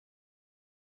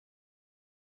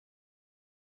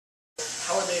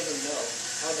How would they even know?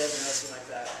 How would they ever know something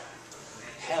like that?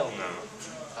 Hell no.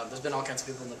 There's been all kinds of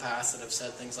people in the past that have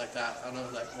said things like that. I don't know,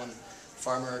 like one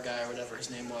farmer guy or whatever his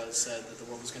name was said that the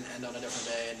world was going to end on a different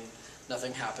day and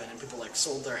nothing happened, and people like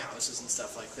sold their houses and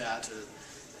stuff like that, and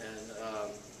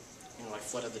you know, like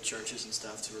flooded the churches and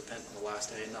stuff to repent on the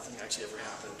last day, and nothing actually ever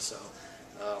happened. So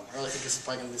I really think this is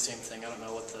probably going to be the same thing. I don't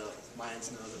know what the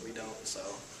Mayans know that we don't. So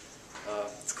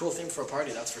it's a cool theme for a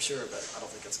party, that's for sure, but I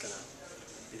don't think it's going to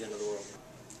be the end of the world.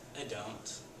 I don't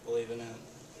believe in it.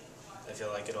 I feel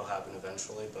like it'll happen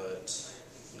eventually, but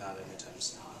not anytime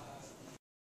soon.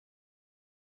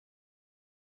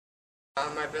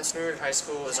 My best memory of high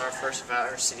school was our first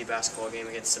varsity basketball game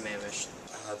against the Mamish.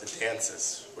 The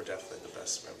dances were definitely the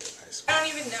best memory of high school. I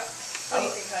don't even know. What do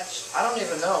you think, Hutch? I don't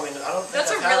even know. I mean, I don't think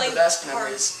That's I've a really had the best hard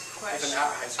memories question. even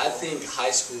out of high school. I think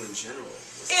high school in general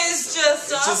It's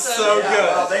just awesome. so Yeah, good.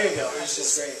 well, there you go. It's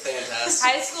just great. Fantastic.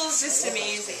 High school is just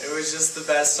amazing. It was just the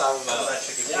best time of my life.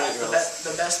 Yeah, the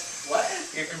best, what?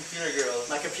 Your computer girls.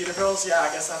 My computer girls? Yeah,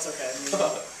 I guess that's okay. I mean,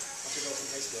 bunch of girls on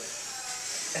Facebook.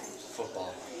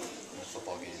 Football. The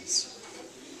football games.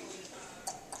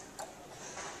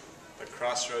 The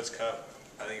Crossroads Cup,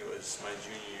 I think it was my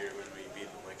junior year when we beat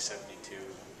them like 72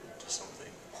 to something.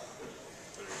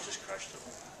 When we just crushed them.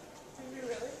 Did you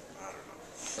really? I don't know.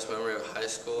 Best memory of high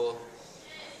school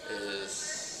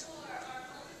is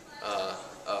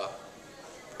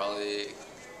probably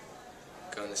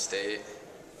going to state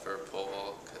for pole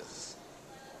vault because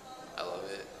I love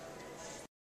it.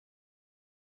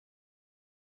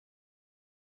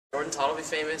 Jordan Todd will be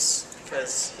famous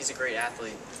because he's a great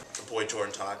athlete. The boy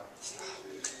Jordan Todd.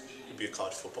 He'd be a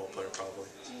college football player probably.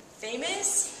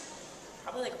 Famous?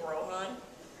 Probably like Rohan.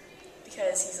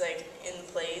 Because he's like in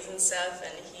plays and stuff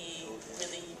and he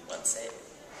really wants it.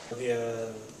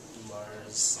 Olivia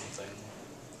Mars something.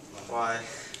 Why?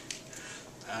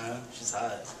 I don't know, she's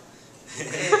hot.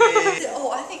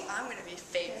 Oh, I think I'm gonna be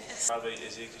famous. Probably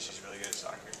Izzy because she's really good at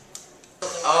soccer.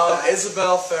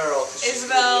 Isabel Farrell. She's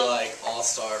Isabel. gonna be like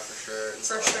all-star for sure.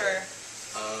 For sure.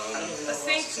 Let's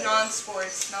think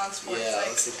non-sports. Yeah, Like,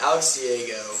 let's think Alex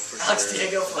Diego for Alex sure.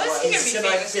 Diego for What's what? he He's gonna be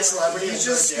gonna like famous be a for? celebrity. He's and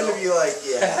just go to gonna jail. be like,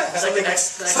 yeah. It's like the next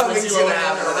something's Lindsay gonna Lohan,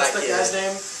 happen or to what's that the kid. guy's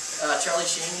name? Charlie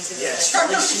Sheen. He's gonna be Yeah.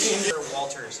 Charlie Sheen.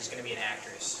 Walters is going to be an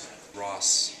actress.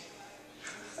 Ross.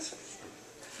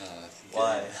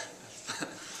 Why?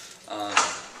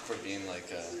 For being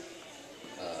like in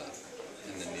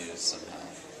the news somehow.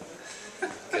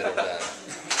 Good or bad.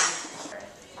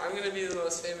 I'm gonna be the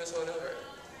most famous one ever.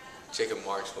 Jacob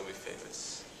Marks will be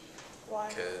famous. why?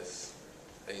 Because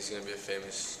I think he's gonna be a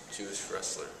famous Jewish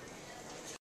wrestler.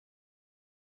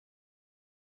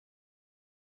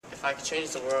 If I could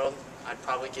change the world, I'd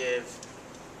probably give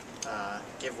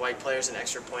white players an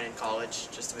extra point in college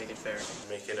just to make it fair.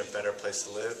 Make it a better place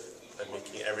to live by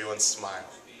making everyone smile.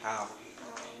 How?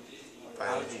 By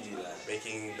How would you do that?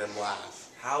 making them laugh.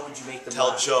 How would you make them Tell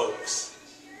laugh? jokes.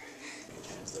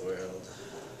 Change the world.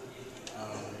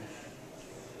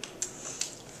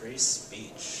 Free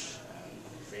speech.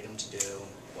 Freedom to do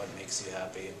what makes you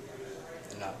happy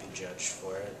and not be judged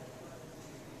for it.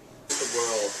 The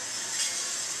world,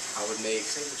 I would make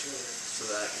so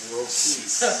that world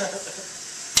peace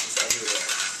is everywhere.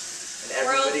 And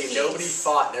World everybody, peace. nobody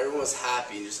fought, and everyone was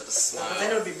happy and just had a smile. But then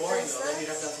it would be boring though. Then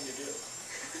you'd have nothing to do.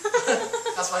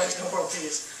 That's why there's no world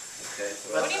peace. Okay.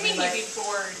 What do you I mean mean, like- you'd be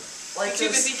bored? Like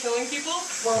Too just- busy killing people?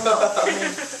 Well, no. I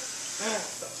mean,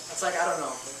 it's like I don't know.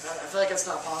 I feel like it's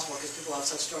not possible because people have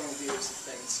such strong views of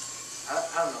things. I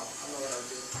don't know. I don't know what I would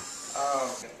do.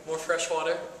 More fresh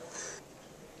water.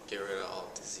 Get rid of all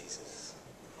diseases.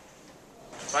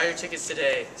 Buy your tickets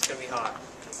today. It's gonna be hot.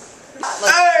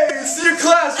 Hey, senior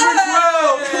class, week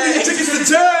 12! Get your tickets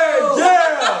today!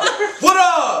 Yeah! What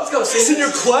up? Let's go, senior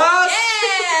class!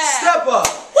 Yeah! Step up!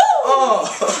 Woo!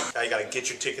 Now you gotta get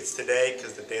your tickets today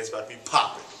because the day's about to be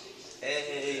popping.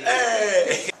 Hey!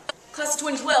 Hey! Class of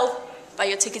 2012, buy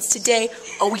your tickets today.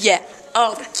 Oh yeah.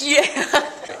 Oh yeah.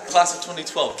 Class of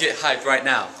 2012, get hyped right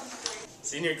now.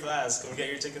 Senior class, go get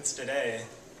your tickets today.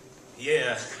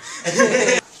 Yeah.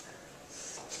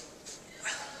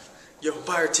 Yo,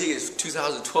 buy our tickets for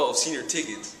 2012 senior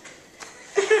tickets.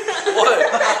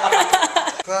 What?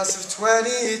 Class of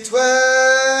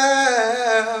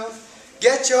 2012,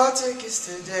 get your tickets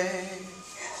today.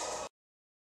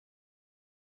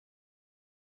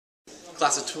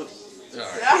 Class of 20.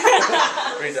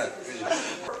 Alright. Read that.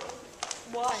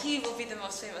 Why? He will be the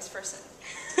most famous person.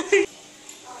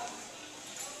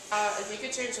 If you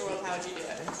could change the world, how would you do it?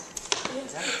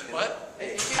 What?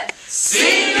 If you could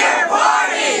Senior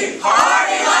party!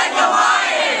 Party like a Mayan!